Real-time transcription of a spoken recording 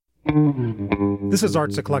This is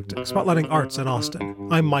Arts Eclectic, spotlighting arts in Austin.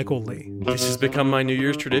 I'm Michael Lee. This has become my New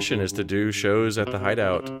Year's tradition, is to do shows at the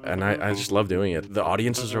Hideout, and I just love doing it. The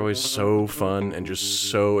audiences are always so fun and just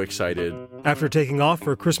so excited. After taking off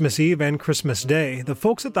for Christmas Eve and Christmas Day, the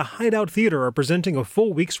folks at the Hideout Theatre are presenting a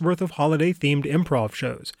full week's worth of holiday-themed improv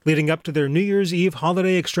shows, leading up to their New Year's Eve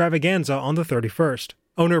Holiday Extravaganza on the 31st.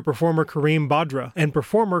 Owner-performer Kareem Badr and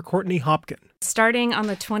performer Courtney Hopkin. Starting on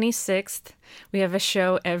the 26th, we have a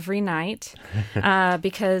show every night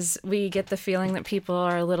because we get the feeling that people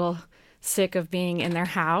are a little sick of being in their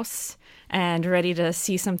house and ready to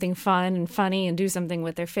see something fun and funny and do something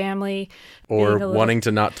with their family. Or wanting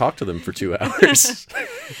to not talk to them for 2 hours.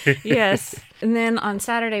 Yes. And then on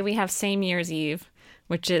Saturday, we have Same Year's Eve,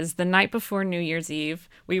 which is the night before New Year's Eve.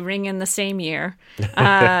 We ring in the same year.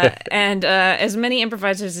 And as many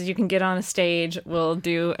improvisers as you can get on a stage will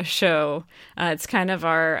do a show. It's kind of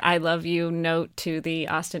our I love you note to the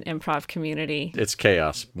Austin improv community. It's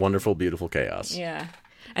chaos. Wonderful, beautiful chaos. Yeah.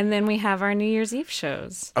 And then we have our New Year's Eve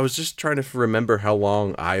shows. I was just trying to remember how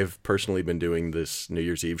long I've personally been doing this New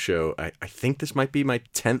Year's Eve show. I think this might be my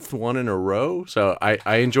 10th one in a row. So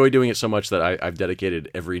I enjoy doing it so much that I've dedicated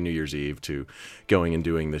every New Year's Eve to going and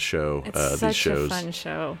doing this show. It's such a fun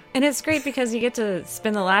show. And it's great because you get to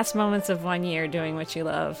spend the last moments of one year doing what you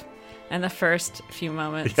love and the first few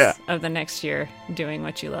moments of the next year doing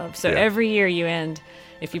what you love. So every year you end,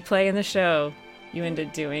 if you play in the show, you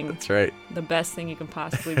ended doing the best thing you can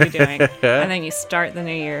possibly be doing. And then you start the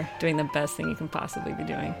new year doing the best thing you can possibly be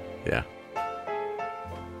doing. Yeah.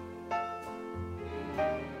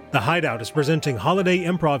 The Hideout is presenting holiday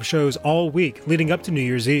improv shows all week leading up to New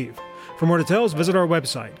Year's Eve. For more details, visit our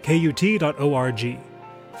website, kut.org.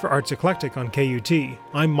 For Arts Eclectic on KUT,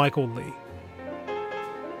 I'm Michael Lee.